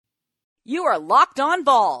You are Locked On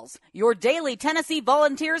Vols, your daily Tennessee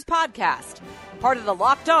Volunteers podcast. Part of the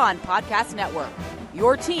Locked On Podcast Network,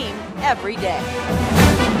 your team every day.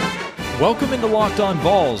 Welcome into Locked On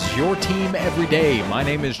Vols, your team every day. My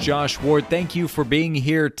name is Josh Ward. Thank you for being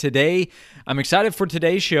here today. I'm excited for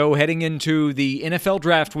today's show, heading into the NFL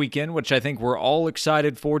Draft Weekend, which I think we're all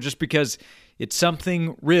excited for just because it's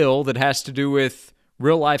something real that has to do with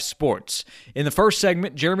real-life sports. In the first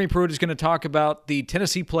segment, Jeremy Pruitt is going to talk about the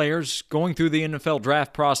Tennessee players going through the NFL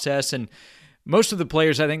draft process, and most of the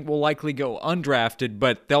players I think will likely go undrafted,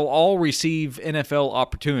 but they'll all receive NFL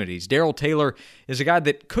opportunities. Darrell Taylor is a guy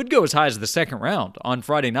that could go as high as the second round on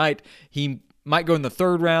Friday night. He might go in the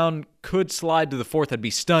third round, could slide to the fourth. I'd be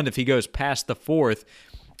stunned if he goes past the fourth.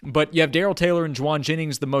 But you have Darrell Taylor and Jauan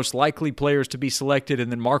Jennings, the most likely players to be selected,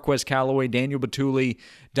 and then Marquez Callaway, Daniel Batuli,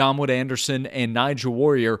 Domwood Anderson, and Nigel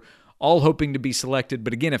Warrior, all hoping to be selected.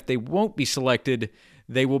 But again, if they won't be selected,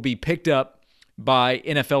 they will be picked up by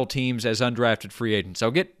NFL teams as undrafted free agents. I'll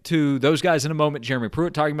get to those guys in a moment. Jeremy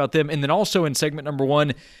Pruitt talking about them. And then also in segment number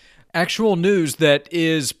one, actual news that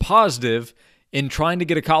is positive in trying to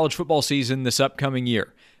get a college football season this upcoming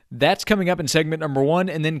year. That's coming up in segment number one.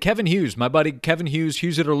 And then Kevin Hughes, my buddy Kevin Hughes,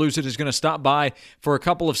 Hughes It or Lose It, is going to stop by for a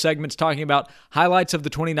couple of segments talking about highlights of the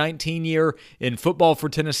 2019 year in football for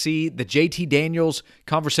Tennessee, the JT Daniels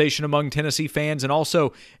conversation among Tennessee fans, and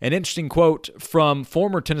also an interesting quote from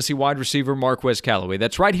former Tennessee wide receiver Marquez Callaway.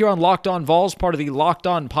 That's right here on Locked On Vols, part of the Locked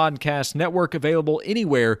On Podcast Network, available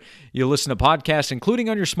anywhere you listen to podcasts, including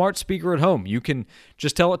on your smart speaker at home. You can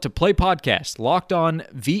just tell it to play podcast, Locked On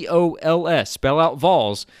VOLS, spell out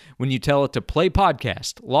Vols, when you tell it to play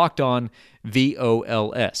podcast, Locked On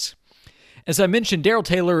VOLS. As I mentioned, Darrell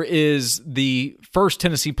Taylor is the first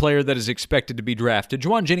Tennessee player that is expected to be drafted.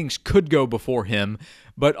 Jauan Jennings could go before him,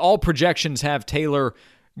 but all projections have Taylor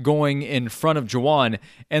going in front of Jauan,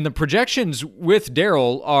 and the projections with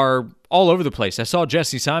Darrell are all over the place. I saw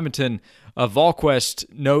Jesse Simonton of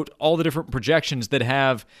VolQuest note all the different projections that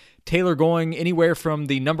have Taylor going anywhere from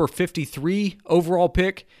the number 53 overall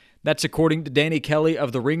pick, that's according to Danny Kelly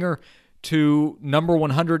of The Ringer, to number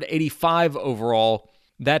 185 overall.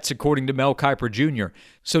 That's according to Mel Kiper Jr.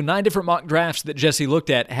 So 9 different mock drafts that Jesse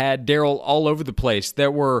looked at had Darrell all over the place.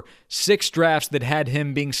 There were 6 drafts that had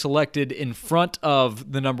him being selected in front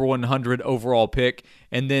of the number 100 overall pick,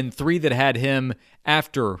 and then 3 that had him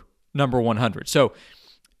after number 100. So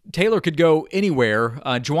Taylor could go anywhere.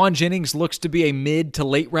 Jauan Jennings looks to be a mid to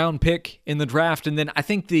late round pick in the draft. And then I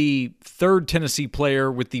think the third Tennessee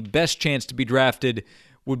player with the best chance to be drafted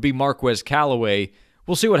would be Marquez Callaway.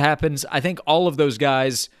 We'll see what happens. I think all of those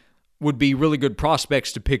guys would be really good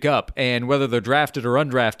prospects to pick up. And whether they're drafted or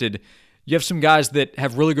undrafted, you have some guys that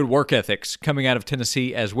have really good work ethics coming out of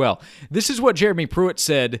Tennessee as well. This is what Jeremy Pruitt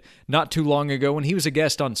said not too long ago when he was a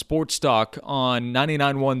guest on Sports Talk on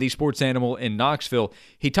 99.1 The Sports Animal in Knoxville.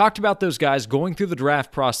 He talked about those guys going through the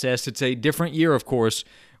draft process. It's a different year, of course,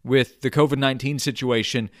 with the COVID-19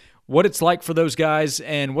 situation, what it's like for those guys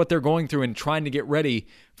and what they're going through and trying to get ready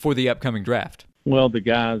for the upcoming draft. Well, the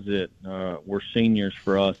guys that were seniors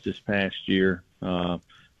for us this past year,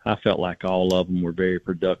 I felt like all of them were very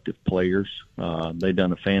productive players. They've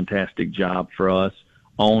done a fantastic job for us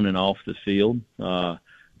on and off the field.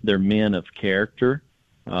 They're men of character.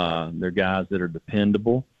 They're guys that are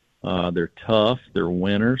dependable. They're tough. They're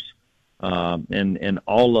winners. And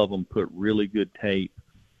all of them put really good tape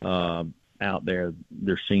out there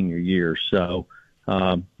their senior year. So,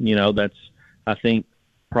 that's, I think,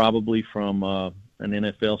 probably from an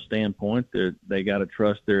NFL standpoint, they got to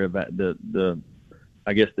trust the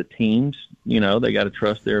teams, they got to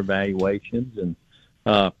trust their evaluations, and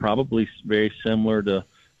probably very similar to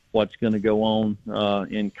what's going to go on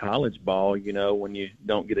in college ball, when you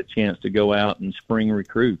don't get a chance to go out and spring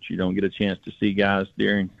recruits. You don't get a chance to see guys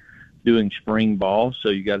doing spring ball, so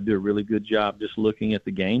you got to do a really good job just looking at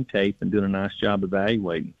the game tape and doing a nice job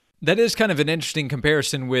evaluating. That is kind of an interesting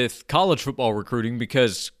comparison with college football recruiting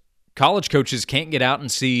because college coaches can't get out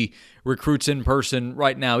and see recruits in person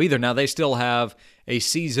right now either. Now, they still have a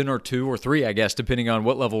season or 2 or 3, I guess, depending on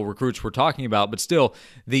what level recruits we're talking about. But still,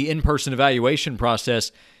 the in-person evaluation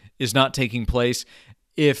process is not taking place.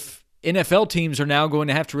 If NFL teams are now going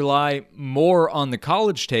to have to rely more on the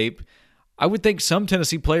college tape, I would think some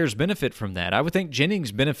Tennessee players benefit from that. I would think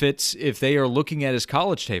Jennings benefits if they are looking at his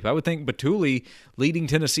college tape. I would think Batuli, leading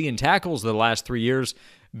Tennessee in tackles the last 3 years,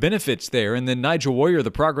 benefits there. And then Nigel Warrior, the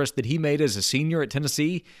progress that he made as a senior at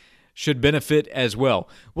Tennessee, should benefit as well.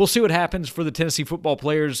 We'll see what happens for the Tennessee football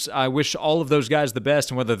players. I wish all of those guys the best,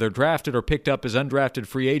 and whether they're drafted or picked up as undrafted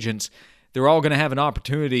free agents, they're all going to have an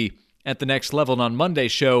opportunity at the next level. And on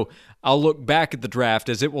Monday's show, I'll look back at the draft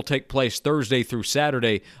as it will take place Thursday through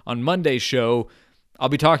Saturday. On Monday's show, I'll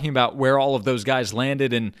be talking about where all of those guys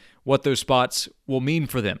landed and what those spots will mean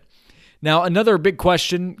for them. Now, another big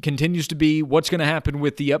question continues to be what's going to happen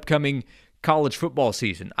with the upcoming college football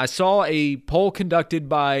season. I saw a poll conducted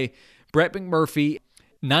by Brett McMurphy.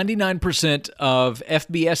 99% of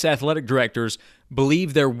FBS athletic directors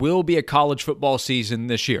believe there will be a college football season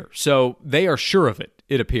this year. So they are sure of it,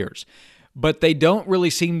 it appears. But they don't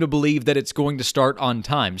really seem to believe that it's going to start on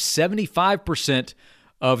time. 75%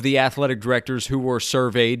 of the athletic directors who were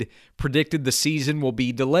surveyed predicted the season will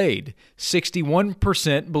be delayed.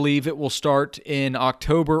 61% believe it will start in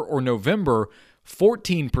October or November.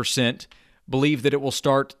 14% believe that it will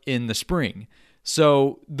start in the spring.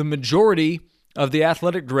 So the majority of the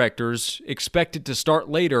athletic directors expect it to start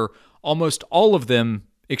later. Almost all of them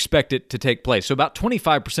expect it to take place. So about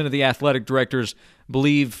 25% of the athletic directors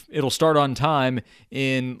believe it'll start on time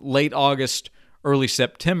in late August, early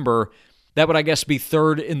September. That would, I guess, be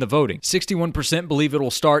third in the voting. 61% believe it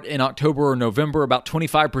will start in October or November. About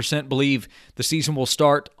 25% believe the season will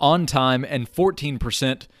start on time, and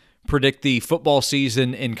 14% predict the football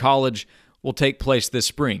season in college will take place this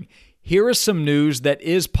spring. Here is some news that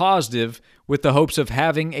is positive with the hopes of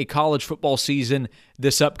having a college football season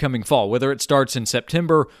this upcoming fall, whether it starts in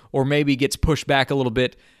September or maybe gets pushed back a little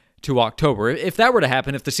bit to October. If that were to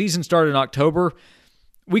happen, if the season started in October,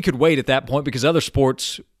 we could wait at that point because other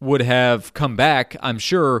sports would have come back, I'm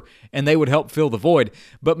sure, and they would help fill the void.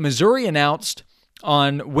 But Missouri announced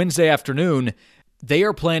on Wednesday afternoon they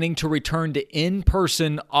are planning to return to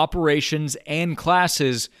in-person operations and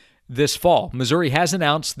classes this fall. Missouri has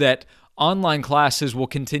announced that online classes will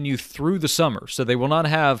continue through the summer, so they will not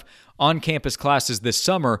have on-campus classes this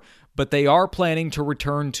summer, but they are planning to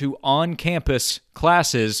return to on-campus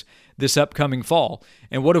classes this upcoming fall.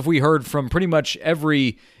 And what have we heard from pretty much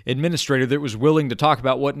every administrator that was willing to talk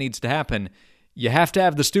about what needs to happen? You have to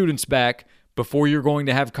have the students back before you're going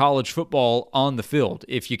to have college football on the field.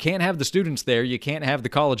 If you can't have the students there, you can't have the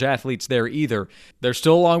college athletes there either. There's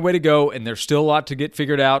still a long way to go, and there's still a lot to get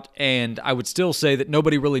figured out, and I would still say that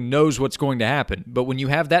nobody really knows what's going to happen. But when you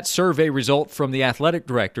have that survey result from the athletic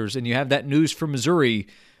directors and you have that news from Missouri,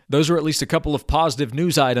 those are at least a couple of positive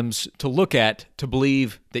news items to look at to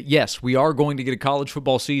believe that, yes, we are going to get a college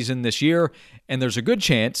football season this year, and there's a good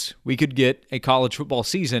chance we could get a college football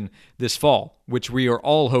season this fall, which we are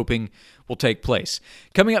all hoping will take place.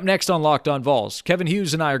 Coming up next on Locked On Vols, Kevin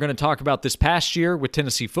Hughes and I are going to talk about this past year with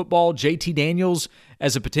Tennessee football, JT Daniels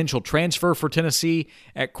as a potential transfer for Tennessee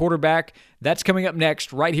at quarterback. That's coming up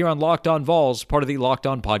next right here on Locked On Vols, part of the Locked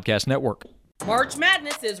On Podcast Network. March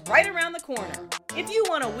Madness is right around the corner. If you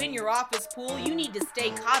want to win your office pool, you need to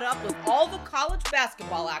stay caught up with all the college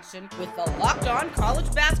basketball action with the Locked On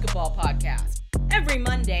College Basketball Podcast. Every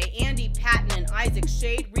Monday, Andy Patton and Isaac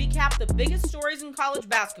Shade recap the biggest stories in college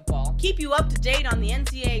basketball, keep you up to date on the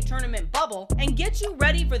NCAA tournament bubble, and get you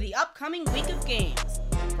ready for the upcoming week of games.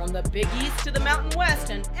 From the Big East to the Mountain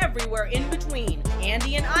West and everywhere in between,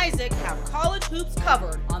 Andy and Isaac have college hoops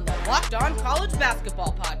covered on the Locked On College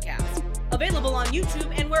Basketball Podcast. Available on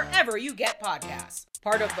YouTube and wherever you get podcasts.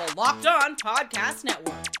 Part of the Locked On Podcast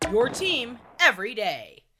Network. Your team every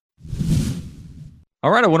day. All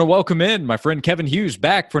right, I want to welcome in my friend Kevin Hughes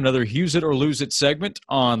back for another Hughes It or Lose It segment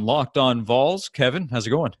on Locked On Vols. Kevin, how's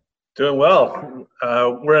it going? Doing well.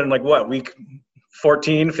 We're in week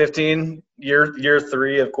 14, 15, year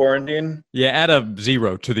 3 of quarantine. Yeah, add a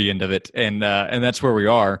 0 to the end of it, and that's where we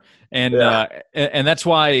are. And and that's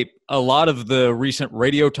why a lot of the recent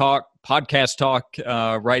radio talk, podcast talk,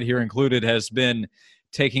 right here included, has been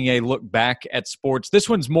taking a look back at sports. This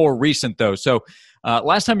one's more recent, though. So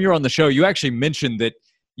last time you were on the show, you actually mentioned that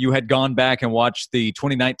you had gone back and watched the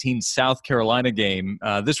 2019 South Carolina game.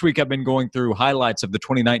 This week I've been going through highlights of the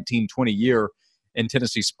 2019-20 year in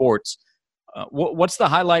Tennessee sports. What's the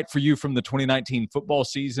highlight for you from the 2019 football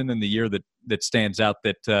season and the year that stands out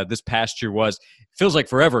that this past year was? It feels like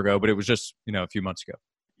forever ago, but it was just a few months ago.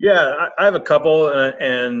 Yeah, I have a couple,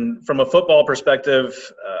 and from a football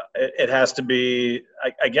perspective, it has to be,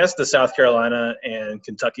 I guess, the South Carolina and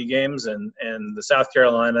Kentucky games, and the South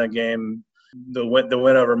Carolina game, the win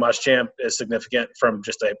over Muschamp is significant from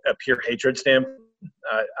just a pure hatred standpoint.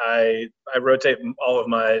 I rotate all of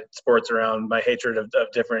my sports around my hatred of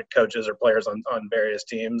different coaches or players on various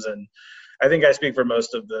teams, and I think I speak for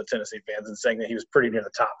most of the Tennessee fans in saying that he was pretty near the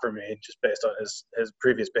top for me, just based on his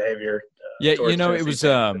previous behavior. Yeah,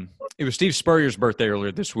 it was Steve Spurrier's birthday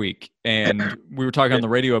earlier this week, and we were talking on the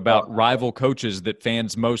radio about rival coaches that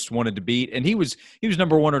fans most wanted to beat, and he was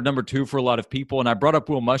number 1 or number 2 for a lot of people. And I brought up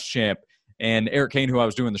Will Muschamp, And Eric Kane, who I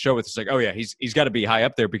was doing the show with, is like, oh yeah, he's got to be high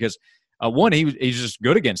up there because one, he's just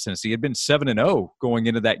good against Tennessee. He had been 7-0 going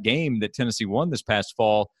into that game that Tennessee won this past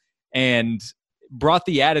fall, and brought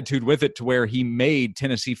the attitude with it to where he made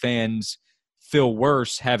Tennessee fans feel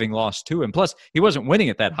worse having lost to him. Plus, he wasn't winning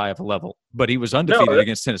at that high of a level, but he was undefeated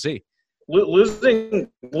against Tennessee. Losing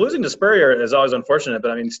to Spurrier is always unfortunate,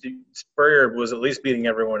 but I mean, Spurrier was at least beating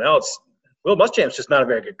everyone else. Will Muschamp's just not a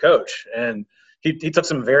very good coach, and he took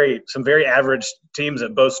some very average teams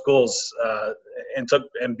at both schools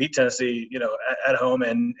and beat Tennessee, at home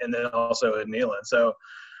and then also in Neyland. So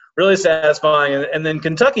really satisfying. And then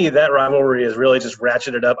Kentucky, that rivalry has really just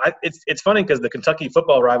ratcheted up. It's funny because the Kentucky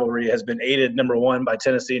football rivalry has been aided, number one, by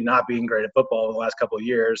Tennessee not being great at football in the last couple of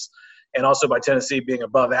years, and also by Tennessee being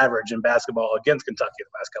above average in basketball against Kentucky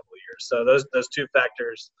the last couple of years. So those two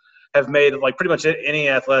factors have made like pretty much any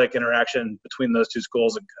athletic interaction between those two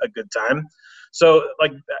schools a good time. So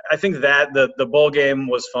I think that the bowl game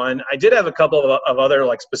was fun. I did have a couple of other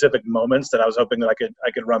like specific moments that I was hoping that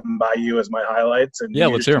I could run by you as my highlights, and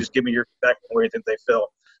let's hear them. Just give me your feedback on where you think they feel.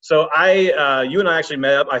 So you and I actually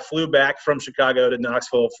met up. I flew back from Chicago to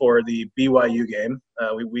Knoxville for the BYU game.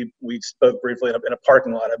 We spoke briefly in a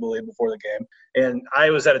parking lot, I believe, before the game. And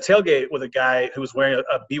I was at a tailgate with a guy who was wearing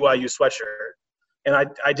a BYU sweatshirt. And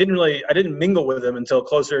I didn't mingle with him until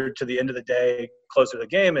closer to the end of the day, closer to the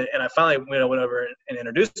game. And I finally went over and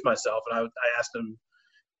introduced myself. And I asked him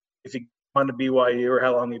if he wanted to BYU or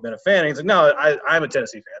how long he'd been a fan. And he's like, no, I'm a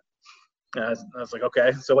Tennessee fan. And I was like,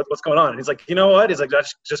 okay, so what's going on? And he's like, you know what? He's like,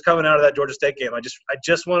 just coming out of that Georgia State game, I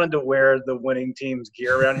just wanted to wear the winning team's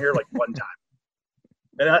gear around here like one time.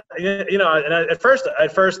 And at first I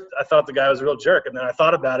thought the guy was a real jerk, and then I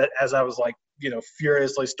thought about it as I was like,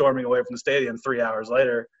 furiously storming away from the stadium 3 hours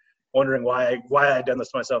later, wondering why I had done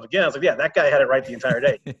this to myself again. I was like, yeah, that guy had it right the entire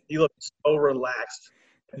day. He looked so relaxed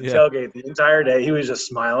at the tailgate the entire day. He was just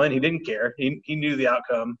smiling. He didn't care. He knew the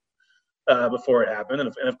outcome before it happened,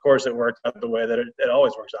 and of course it worked out the way that it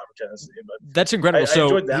always works out for Tennessee. But that's incredible. I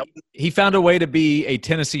enjoyed that. He found a way to be a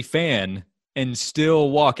Tennessee fan and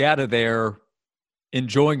still walk out of there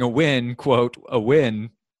enjoying a win, quote, a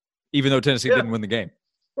win, even though Tennessee didn't win the game.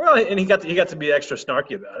 Well, and he got to be extra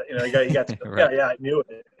snarky about it. He got to right. I knew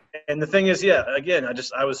it. And the thing is, again,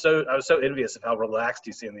 I was so envious of how relaxed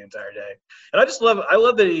he seemed the entire day. And I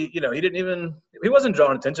love that he wasn't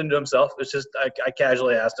drawing attention to himself. It's just I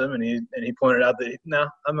casually asked him, and he pointed out that no,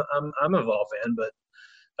 I'm a Vol fan,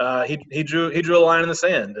 but he drew a line in the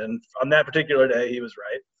sand, and on that particular day he was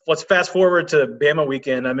right. Let's fast forward to Bama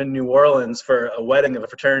weekend. I'm in New Orleans for a wedding of a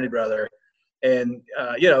fraternity brother. And,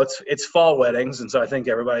 it's fall weddings. And so I think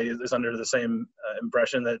everybody is under the same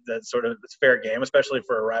impression that sort of it's fair game, especially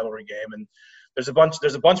for a rivalry game. And there's a bunch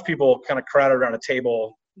of people kind of crowded around a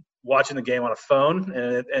table watching the game on a phone.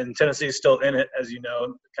 And Tennessee's still in it, as you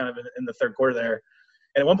know, kind of in the third quarter there.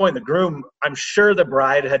 And at one point, the groom, I'm sure the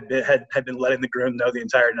bride had been letting the groom know the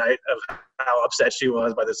entire night of how upset she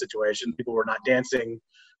was by the situation. People were not dancing.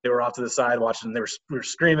 They were off to the side watching. We were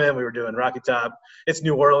screaming. We were doing Rocky Top. It's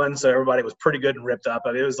New Orleans, so everybody was pretty good and ripped up.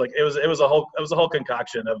 I mean, it was a whole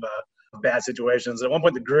concoction of bad situations. At one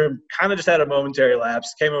point, the groom kind of just had a momentary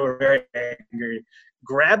lapse, came over very angry,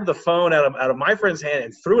 grabbed the phone out of my friend's hand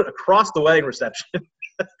and threw it across the wedding reception.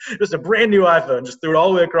 Just a brand new iPhone, just threw it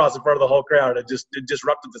all the way across in front of the whole crowd. It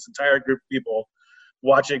disrupted this entire group of people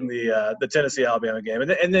watching the Tennessee-Alabama game.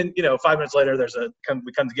 And then 5 minutes later,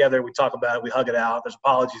 we come together, we talk about it, we hug it out, there's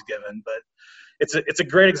apologies given. But it's a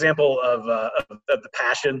great example of the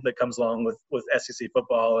passion that comes along with SEC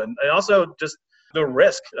football, and also just the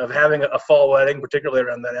risk of having a fall wedding, particularly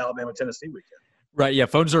around that Alabama-Tennessee weekend. Right, yeah,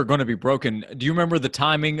 phones are going to be broken. Do you remember the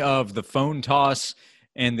timing of the phone toss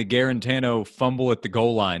and the Garantano fumble at the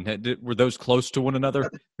goal line? Were those close to one another?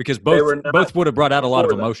 Because both would have brought out a lot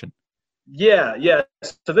of emotion. Yeah.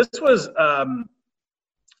 So this was, I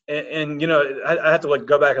have to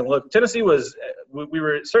go back and look. Tennessee was, we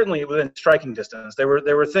were certainly within striking distance. There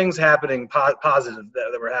were things happening positive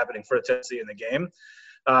that were happening for Tennessee in the game.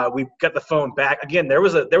 We got the phone back again. There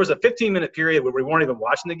was a 15-minute period where we weren't even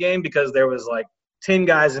watching the game because there was like 10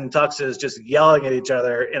 guys in tuxes just yelling at each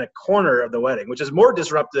other in a corner of the wedding, which is more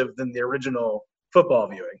disruptive than the original football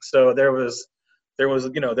viewing. So there was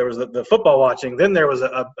the football watching. Then there was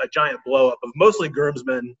a giant blow up of mostly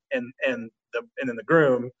groomsmen and then the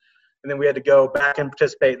groom, and then we had to go back and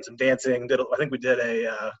participate in some dancing. I think we did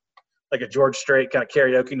a George Strait kind of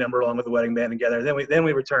karaoke number along with the wedding band together. Then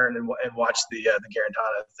we returned and watched the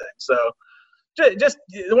Garantano thing. So just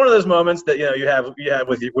one of those moments that you have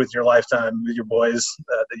with your lifetime with your boys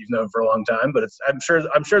that you've known for a long time. But I'm sure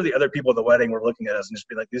the other people at the wedding were looking at us and just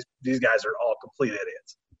being like, these guys are all complete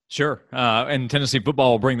idiots. Sure. And Tennessee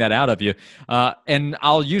football will bring that out of you. And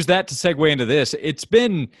I'll use that to segue into this. It's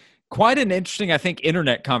been quite an interesting, I think,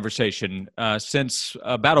 internet conversation since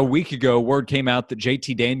about a week ago. Word came out that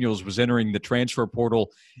JT Daniels was entering the transfer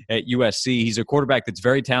portal at USC. He's a quarterback that's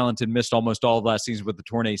very talented, missed almost all of last season with the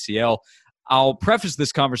torn ACL. I'll preface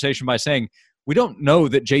this conversation by saying we don't know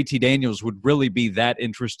that JT Daniels would really be that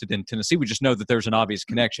interested in Tennessee. We just know that there's an obvious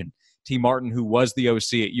connection. T. Martin, who was the OC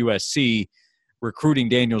at USC, recruiting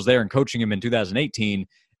Daniels there and coaching him in 2018,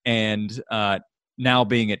 and now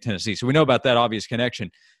being at Tennessee. So we know about that obvious connection.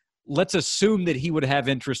 Let's assume that he would have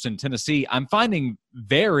interest in Tennessee. I'm finding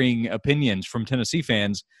varying opinions from Tennessee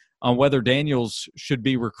fans on whether Daniels should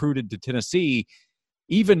be recruited to Tennessee,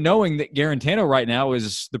 even knowing that Guarantano right now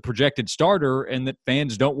is the projected starter and that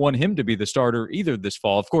fans don't want him to be the starter either this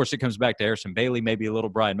fall. Of course, it comes back to Harrison Bailey, maybe a little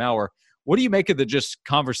Brian Maurer. What do you make of the just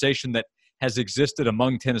conversation that has existed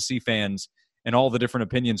among Tennessee fans and all the different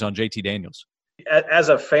opinions on JT Daniels? As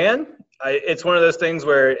a fan, it's one of those things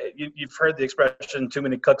where you've heard the expression "too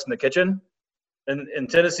many cooks in the kitchen," and in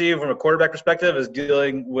Tennessee, from a quarterback perspective, is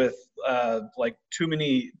dealing with like too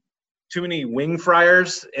many wing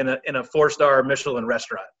fryers in a 4-star Michelin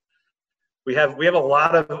restaurant. We have a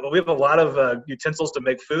lot of utensils to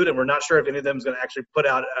make food, and we're not sure if any of them is going to actually put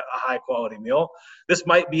out a high quality meal. This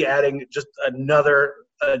might be adding just another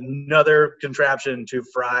contraption to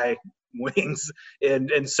fry wings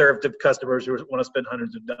and serve to customers who want to spend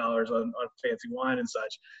hundreds of dollars on fancy wine and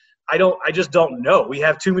such. I just don't know. We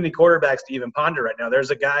have too many quarterbacks to even ponder right now.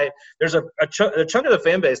 There's a chunk of the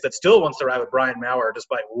fan base that still wants to ride with Brian Maurer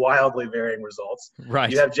despite wildly varying results.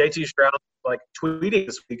 Right. You have JT Stroud tweeting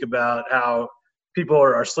this week about how people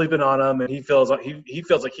are sleeping on him, and he feels like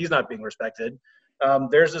he's not being respected.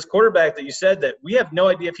 There's this quarterback that you said that we have no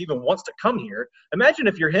idea if he even wants to come here. Imagine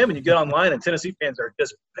if you're him and you get online and Tennessee fans are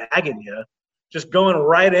just bagging you, just going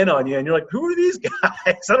right in on you, and you're like, who are these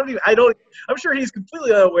guys? I'm sure he's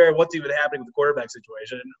completely unaware of what's even happening with the quarterback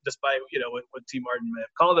situation, despite what T. Martin may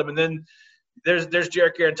have called him. And then there's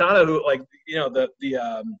Jarek Guarantano, who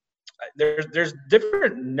there's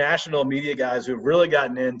different national media guys who've really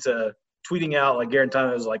gotten into tweeting out like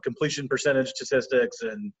Guarantano's completion percentage statistics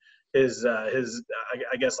and his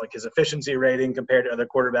efficiency rating compared to other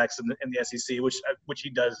quarterbacks in the SEC, which he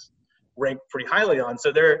does rank pretty highly on.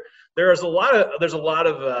 So there's a lot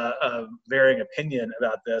of varying opinion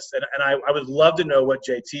about this, and I would love to know what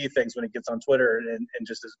JT thinks when he gets on Twitter and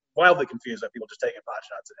just is wildly confused by people just taking pot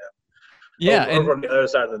shots at him. Yeah, over on the other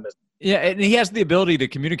side of the business. Yeah, and he has the ability to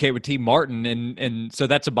communicate with T. Martin, and so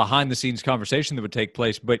that's a behind the scenes conversation that would take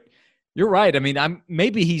place. But you're right. I mean,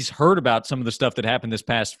 maybe he's heard about some of the stuff that happened this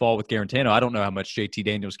past fall with Guarantano. I don't know how much JT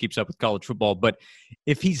Daniels keeps up with college football, but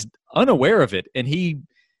if he's unaware of it and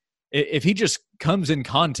if he just comes in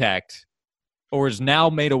contact or is now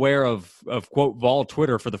made aware of quote Vol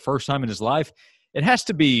Twitter for the first time in his life, it has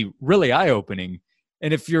to be really eye-opening.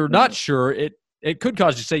 And if you're not sure, it could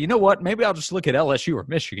cause you to say, you know what, maybe I'll just look at LSU or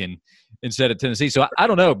Michigan instead of Tennessee. So I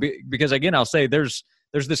don't know, because again, I'll say there's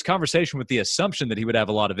this conversation with the assumption that he would have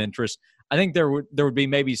a lot of interest. I think there would be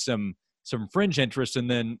maybe some fringe interest, and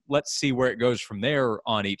then let's see where it goes from there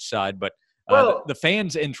on each side. But the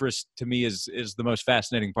fans' interest to me is the most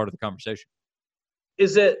fascinating part of the conversation.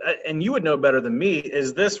 Is it, and you would know better than me,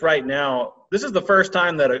 is this right now, this is the first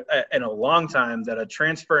time that in a long time that a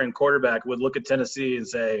transferring quarterback would look at Tennessee and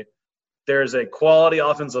say, there's a quality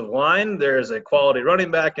offensive line, there's a quality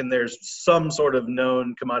running back, and there's some sort of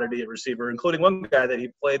known commodity at receiver, including one guy that he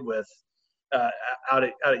played with out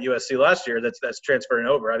at USC last year that's transferring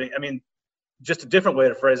over. I mean, just a different way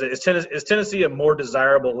to phrase it, is Tennessee a more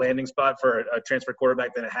desirable landing spot for a transfer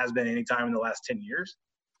quarterback than it has been any time in the last 10 years?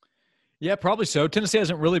 Yeah, probably so. Tennessee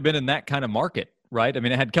hasn't really been in that kind of market, right? I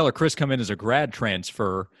mean, it had Keller Chris come in as a grad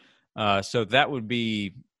transfer, so that would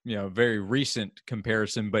be a very recent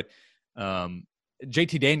comparison, but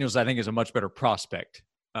JT Daniels, I think, is a much better prospect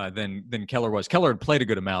than Keller was. Keller had played a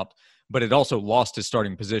good amount, but had also lost his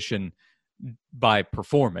starting position by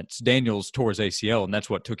performance. Daniels tore his ACL, and that's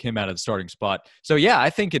what took him out of the starting spot. So, yeah, I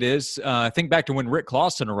think it is. I think back to when Rick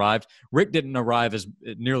Clausen arrived. Rick didn't arrive as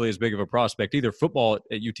nearly as big of a prospect either. Football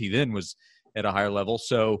at UT then was at a higher level.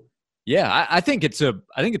 So, yeah, I think it's a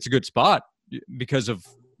good spot because of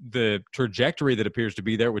the trajectory that appears to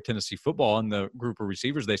be there with Tennessee football and the group of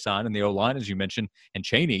receivers they signed and the O-line, as you mentioned, and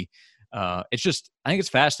Chaney. I think it's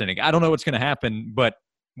fascinating. I don't know what's going to happen, but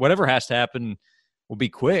whatever has to happen will be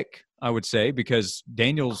quick, I would say, because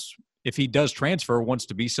Daniels, if he does transfer, wants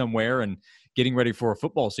to be somewhere and getting ready for a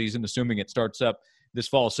football season, assuming it starts up this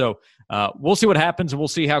fall. So we'll see what happens, and we'll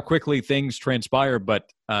see how quickly things transpire. But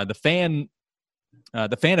the fan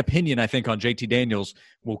the fan opinion, I think, on JT Daniels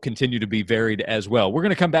will continue to be varied as well. We're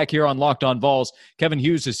going to come back here on Locked On Vols. Kevin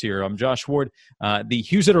Hughes is here. I'm Josh Ward, the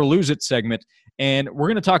Hughes It or Lose It segment. And we're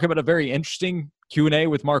going to talk about a very interesting Q&A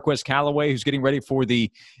with Marquez Callaway, who's getting ready for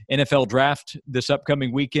the NFL draft this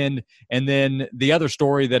upcoming weekend. And then the other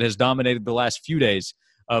story that has dominated the last few days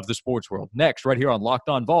of the sports world. Next, right here on Locked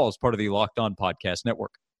On Vols, part of the Locked On Podcast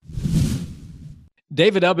Network.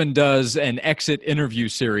 David Ubben does an exit interview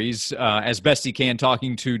series as best he can,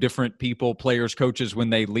 talking to different people, players, coaches, when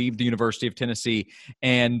they leave the University of Tennessee.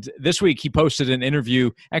 And this week he posted an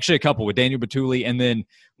interview, actually a couple, with Daniel Batuli and then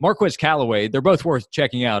Marquez Callaway. They're both worth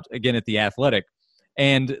checking out, again, at The Athletic.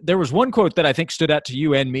 And there was one quote that I think stood out to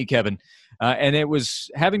you and me, Kevin, and it was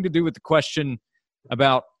having to do with the question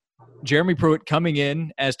about Jeremy Pruitt coming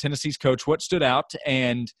in as Tennessee's coach. What stood out?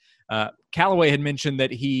 And Callaway had mentioned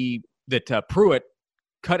that Pruitt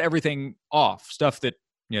cut everything off, stuff that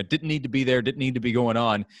didn't need to be there, didn't need to be going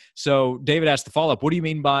on. So David asked the follow-up, what do you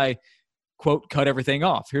mean by, quote, cut everything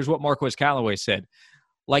off? Here's what Marquez Callaway said.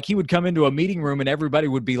 Like he would come into a meeting room and everybody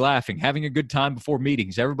would be laughing, having a good time before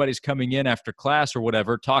meetings. Everybody's coming in after class or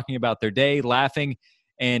whatever, talking about their day, laughing,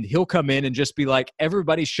 and he'll come in and just be like,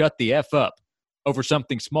 everybody shut the F up over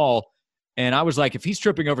something small. And I was like, if he's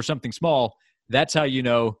tripping over something small, that's how you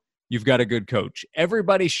know you've got a good coach.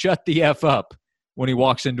 Everybody shut the F up when he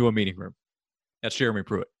walks into a meeting room. That's Jeremy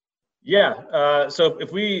Pruitt. Yeah. So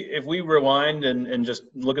if we rewind and just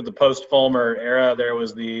look at the post-Fulmer era, there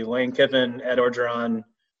was the Lane Kiffin, Ed Orgeron,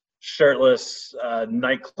 shirtless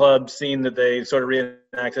nightclub scene that they sort of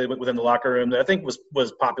reenacted within the locker room that I think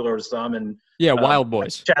was popular to some and Wild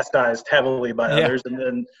Boys, chastised heavily by others. And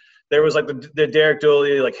then there was like the Derek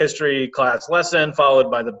Dooley history class lesson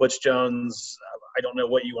followed by the Butch Jones. I don't know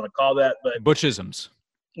what you want to call that, but Butchisms.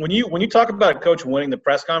 When you talk about a coach winning the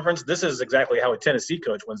press conference, this is exactly how a Tennessee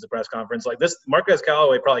coach wins the press conference. Like this, Marquez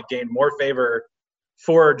Callaway probably gained more favor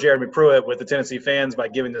for Jeremy Pruitt with the Tennessee fans by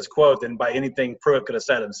giving this quote than by anything Pruitt could have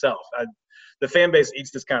said himself. The fan base eats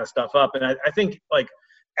this kind of stuff up, and I think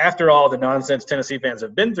after all the nonsense Tennessee fans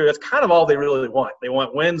have been through, that's kind of all they really want. They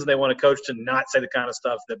want wins, and they want a coach to not say the kind of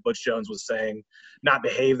stuff that Butch Jones was saying, not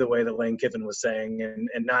behave the way that Lane Kiffin was saying,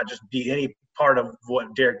 and not just be any part of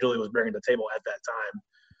what Derek Dooley was bringing to the table at that time.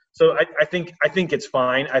 So I think it's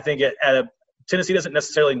fine. I think Tennessee doesn't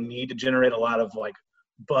necessarily need to generate a lot of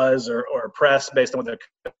buzz or press based on what their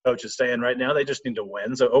coach is saying right now. They just need to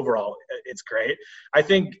win. So overall, it's great. I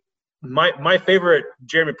think my favorite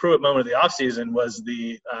Jeremy Pruitt moment of the offseason was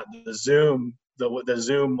the Zoom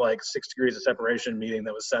 6 degrees of separation meeting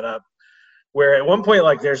that was set up, where at one point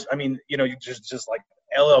you just like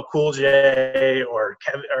LL Cool J or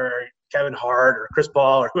Kevin Hart or Chris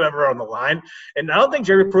Paul or whoever on the line. And I don't think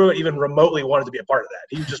Jeremy Pruitt even remotely wanted to be a part of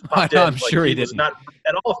that. He just popped in. I'm sure he was not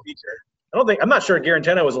at all a feature. I'm not sure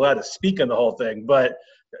Garantano was allowed to speak in the whole thing, but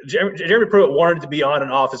Jeremy Pruitt wanted to be on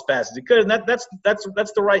and off as fast as he could. And that's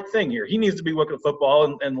the right thing here. He needs to be looking at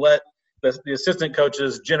football and let the assistant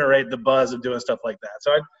coaches generate the buzz of doing stuff like that.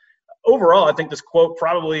 So overall, I think this quote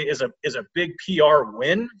probably is a big PR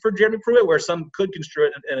win for Jeremy Pruitt, where some could construe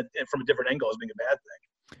it from a different angle as being a bad thing.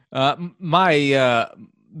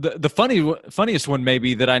 The funniest one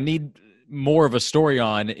maybe that I need more of a story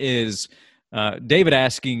on is David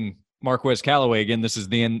asking Marquez Callaway, again, this is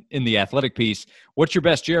in the Athletic piece, what's your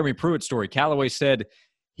best Jeremy Pruitt story? Callaway said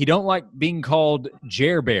he don't like being called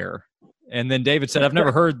Jer Bear. And then David said, I've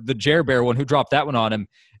never heard the Jer Bear one. Who dropped that one on him?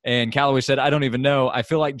 And Callaway said, I don't even know. I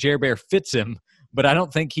feel like Jer Bear fits him, but I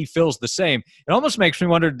don't think he feels the same. It almost makes me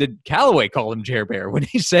wonder, did Callaway call him Jer Bear when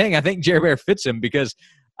he's saying I think Jer Bear fits him? Because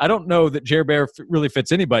I don't know that Jer Bear really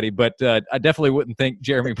fits anybody, but I definitely wouldn't think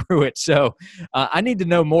Jeremy Pruitt. So I need to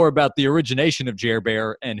know more about the origination of Jer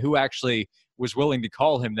Bear and who actually was willing to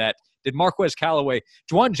call him that. Did Marquez Callaway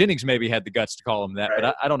 – Juwan Jennings maybe had the guts to call him that, right.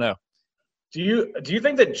 But I don't know. Do you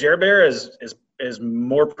think that Jer Bear is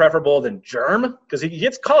more preferable than Germ? Because he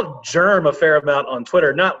gets called Germ a fair amount on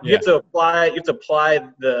Twitter. You have to apply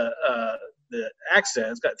the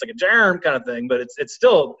accent. It's like a Germ kind of thing, but it's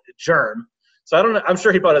still Germ. So I don't know. I'm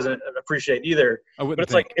sure he probably doesn't appreciate either. But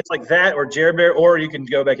it's like that or Jer Bear, or you can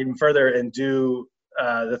go back even further and do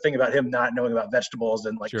the thing about him not knowing about vegetables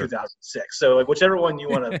in 2006. So whichever one you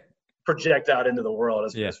want to project out into the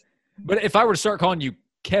world. But if I were to start calling you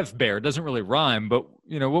Kev Bear, it doesn't really rhyme, but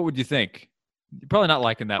what would you think? You're probably not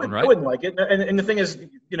liking that one, right? I wouldn't like it. And the thing is,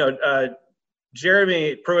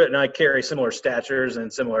 Jeremy Pruitt and I carry similar statures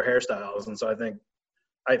and similar hairstyles, and so I think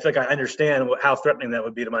I understand how threatening that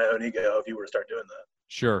would be to my own ego if you were to start doing that.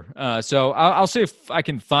 Sure. So I'll see if I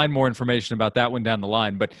can find more information about that one down the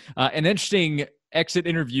line. But an interesting exit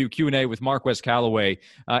interview Q&A with Marquez Callaway.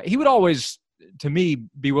 He would always to me,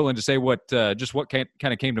 be willing to say what kind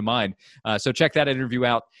of came to mind. So check that interview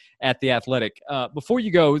out at The Athletic. Before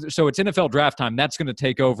you go, so it's NFL draft time. That's going to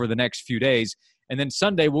take over the next few days. And then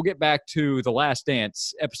Sunday, we'll get back to The Last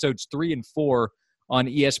Dance, episodes 3 and 4 on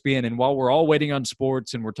ESPN. And while we're all waiting on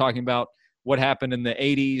sports and we're talking about what happened in the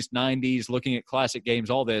 80s, 90s, looking at classic games,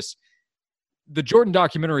 all this, the Jordan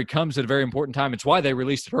documentary comes at a very important time. It's why they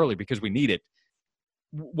released it early, because we need it.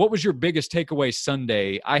 What was your biggest takeaway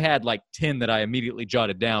Sunday? I had like 10 that I immediately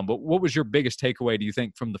jotted down, but what was your biggest takeaway, do you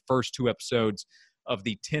think, from the first 2 episodes of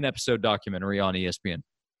the 10-episode documentary on ESPN?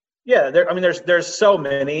 Yeah, there's so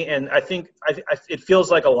many, and I think it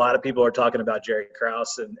feels like a lot of people are talking about Jerry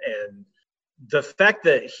Krause, and the fact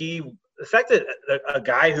that a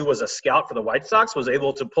guy who was a scout for the White Sox was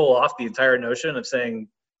able to pull off the entire notion of saying,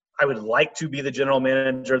 I would like to be the general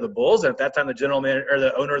manager of the Bulls, and at that time the general manager or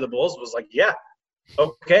the owner of the Bulls was like, yeah.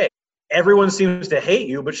 Okay, everyone seems to hate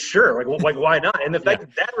you, but sure, like why not? And the fact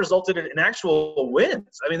that resulted in actual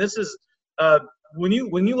wins. I mean, this is when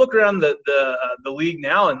you look around the league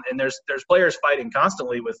now, and there's players fighting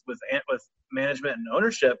constantly with management and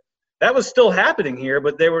ownership. That was still happening here,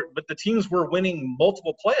 but the teams were winning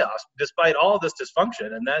multiple playoffs despite all of this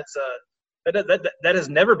dysfunction, and that has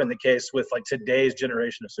never been the case with like today's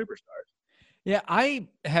generation of superstars. Yeah, I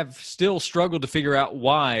have still struggled to figure out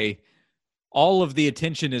why all of the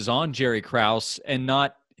attention is on Jerry Krause and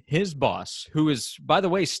not his boss, who is, by the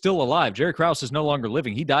way, still alive. Jerry Krause is no longer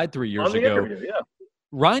living. He died 3 years ago.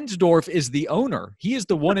 Reinsdorf is the owner. He is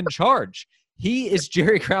the one in charge. He is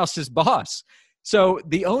Jerry Krause's boss. So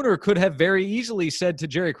the owner could have very easily said to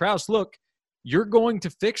Jerry Krause, look, you're going to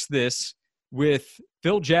fix this with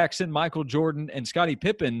Phil Jackson, Michael Jordan, and Scottie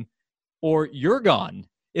Pippen, or you're gone.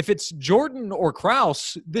 If it's Jordan or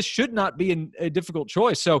Krause, this should not be a difficult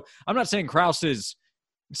choice. So I'm not saying Krause is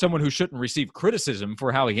someone who shouldn't receive criticism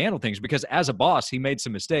for how he handled things, because as a boss, he made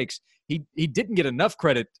some mistakes. He didn't get enough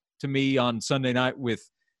credit to me on Sunday night with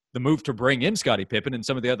the move to bring in Scottie Pippen and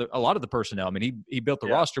a lot of the personnel. I mean, he built the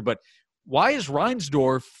roster, but why is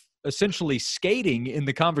Reinsdorf essentially skating in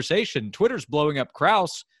the conversation? Twitter's blowing up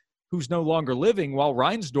Krause, who's no longer living, while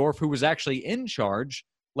Reinsdorf, who was actually in charge,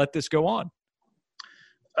 let this go on.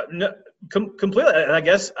 No, completely. And I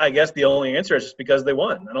guess the only answer is just because they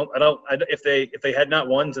won. If they had not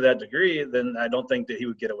won to that degree, then I don't think that he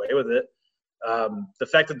would get away with it. The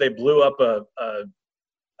fact that they blew up a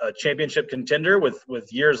championship contender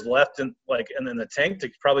with years left and in the tank to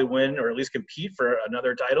probably win or at least compete for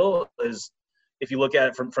another title is, if you look at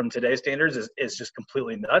it from today's standards, is just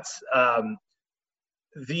completely nuts.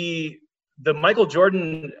 The Michael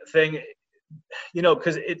Jordan thing,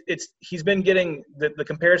 because he's been getting the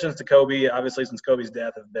comparisons to Kobe, obviously, since Kobe's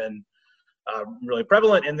death, have been really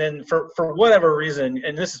prevalent. And then for whatever reason,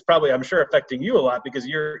 and this is probably, I'm sure, affecting you a lot because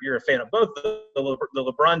you're a fan of both, the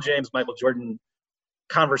LeBron James, Michael Jordan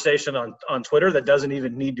conversation on Twitter that doesn't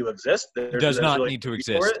even need to exist. Does not need to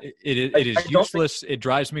exist. It is useless. It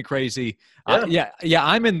drives me crazy. Yeah.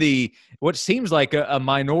 I'm in what seems like a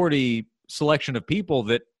minority selection of people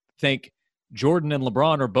that think Jordan and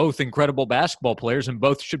LeBron are both incredible basketball players and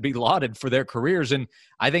both should be lauded for their careers. And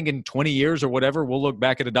I think in 20 years or whatever, we'll look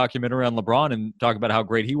back at a documentary on LeBron and talk about how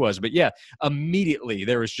great he was. But yeah, immediately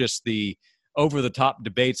there was just the over-the-top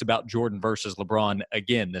debates about Jordan versus LeBron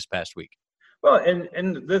again this past week. Well,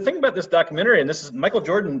 and the thing about this documentary, and this is Michael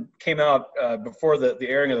Jordan came out before the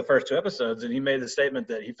airing of the first 2 episodes, and he made the statement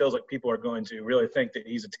that he feels like people are going to really think that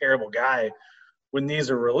he's a terrible guy when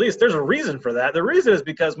these are released. There's a reason for that. The reason is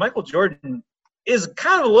because Michael Jordan is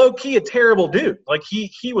kind of low-key a terrible dude. Like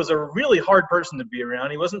he was a really hard person to be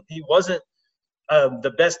around. He wasn't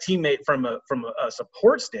the best teammate from a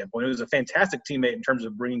support standpoint. He was a fantastic teammate in terms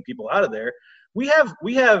of bringing people out of there. We have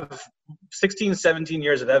 16, 17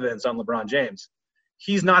 years of evidence on LeBron James.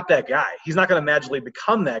 He's not that guy. He's not going to magically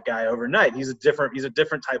become that guy overnight. He's a different type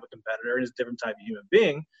of competitor, and he's a different type of human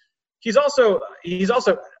being. He's also,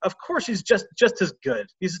 of course, he's just as good.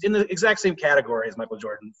 He's in the exact same category as Michael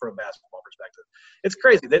Jordan from a basketball perspective. It's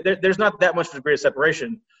crazy. There's not that much degree of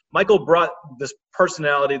separation. Michael brought this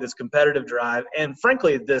personality, this competitive drive, and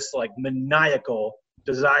frankly, this maniacal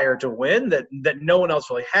desire to win that no one else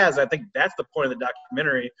really has. I think that's the point of the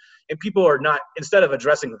documentary. And people are not, instead of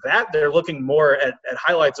addressing that, they're looking more at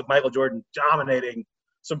highlights of Michael Jordan dominating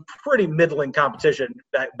some pretty middling competition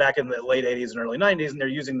back in the late 80s and early 90s, and they're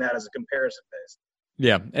using that as a comparison base.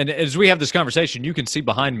 Yeah, and as we have this conversation, you can see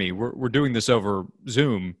behind me, we're doing this over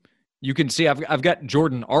Zoom, you can see I've got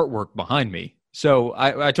Jordan artwork behind me. So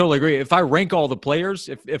I totally agree. If I rank all the players,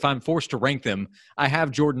 if I'm forced to rank them, I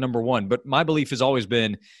have Jordan number 1. But my belief has always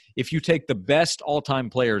been, if you take the best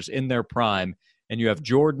all-time players in their prime and you have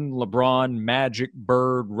Jordan, LeBron, Magic,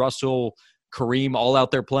 Bird, Russell, Kareem all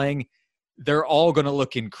out there playing, they're all going to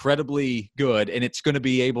look incredibly good, and it's going to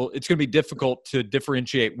be difficult to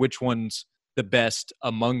differentiate which one's the best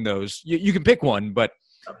among those. You can pick one, but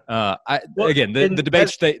the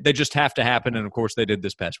debates, they just have to happen, and of course they did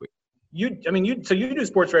this past week. You do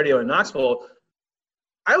sports radio in Knoxville.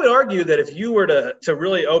 I would argue that if you were to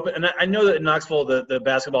really open, and I know that in Knoxville the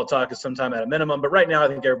basketball talk is sometime at a minimum, but right now I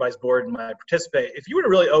think everybody's bored and might participate. If you were to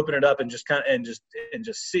really open it up and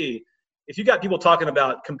just see, if you got people talking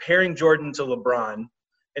about comparing Jordan to LeBron,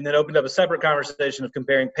 and then opened up a separate conversation of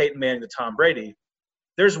comparing Peyton Manning to Tom Brady,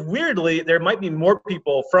 there might be more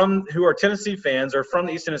people who are Tennessee fans or from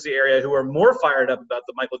the East Tennessee area who are more fired up about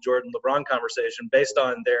the Michael Jordan LeBron conversation based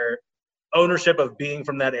on their ownership of being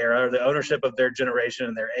from that era, or the ownership of their generation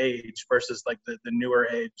and their age versus like the newer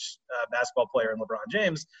age basketball player in LeBron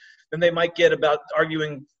James, than they might get about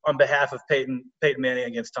arguing on behalf of Peyton Manning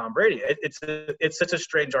against Tom Brady. It's such a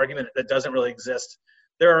strange argument that doesn't really exist.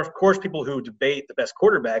 There are, of course, people who debate the best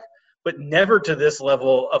quarterback, but never to this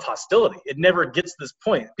level of hostility. It never gets to this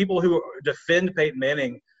point. People who defend Peyton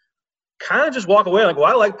Manning kind of just walk away like, well,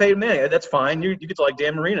 I like Peyton Manning. That's fine. You get to like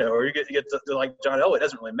Dan Marino, or you get to like John Elway. It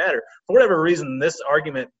doesn't really matter. For whatever reason, this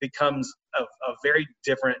argument becomes a very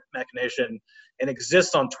different machination and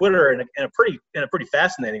exists on Twitter in a pretty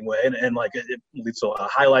fascinating way. And like it leads to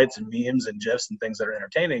highlights and memes and GIFs and things that are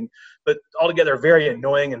entertaining, but altogether very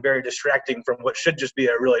annoying and very distracting from what should just be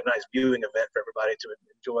a really nice viewing event for everybody to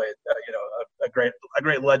enjoy. A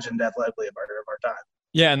great legend athletically of our time.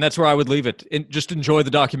 Yeah, and that's where I would leave it. Just enjoy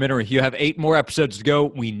the documentary. You have 8 more episodes to go.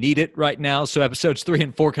 We need it right now. So episodes 3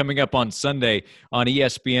 and 4 coming up on Sunday on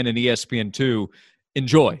ESPN and ESPN2.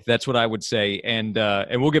 Enjoy. That's what I would say. And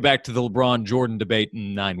we'll get back to the LeBron-Jordan debate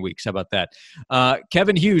in 9 weeks. How about that?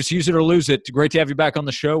 Kevin Hughes, use it or lose it. Great to have you back on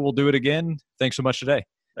the show. We'll do it again. Thanks so much today.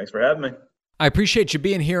 Thanks for having me. I appreciate you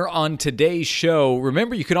being here on today's show.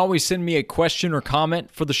 Remember, you can always send me a question or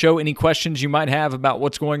comment for the show. Any questions you might have about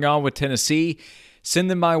what's going on with Tennessee,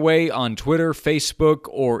 send them my way on Twitter, Facebook,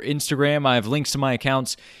 or Instagram. I have links to my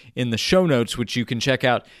accounts in the show notes, which you can check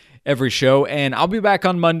out every show. And I'll be back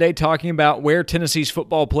on Monday talking about where Tennessee's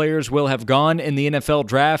football players will have gone in the NFL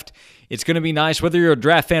draft. It's going to be nice, whether you're a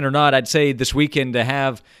draft fan or not, I'd say this weekend to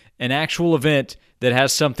have an actual event that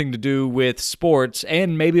has something to do with sports,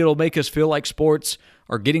 and maybe it'll make us feel like sports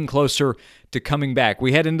are getting closer to coming back.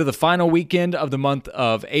 We head into the final weekend of the month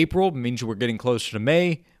of April. It means we're getting closer to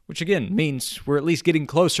May, which again means we're at least getting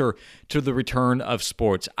closer to the return of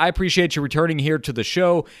sports. I appreciate you returning here to the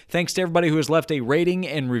show. Thanks to everybody who has left a rating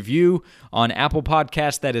and review on Apple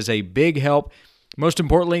Podcasts. That is a big help. Most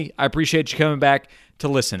importantly, I appreciate you coming back to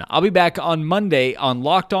listen. I'll be back on Monday on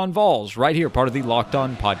Locked On Vols, right here, part of the Locked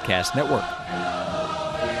On Podcast Network.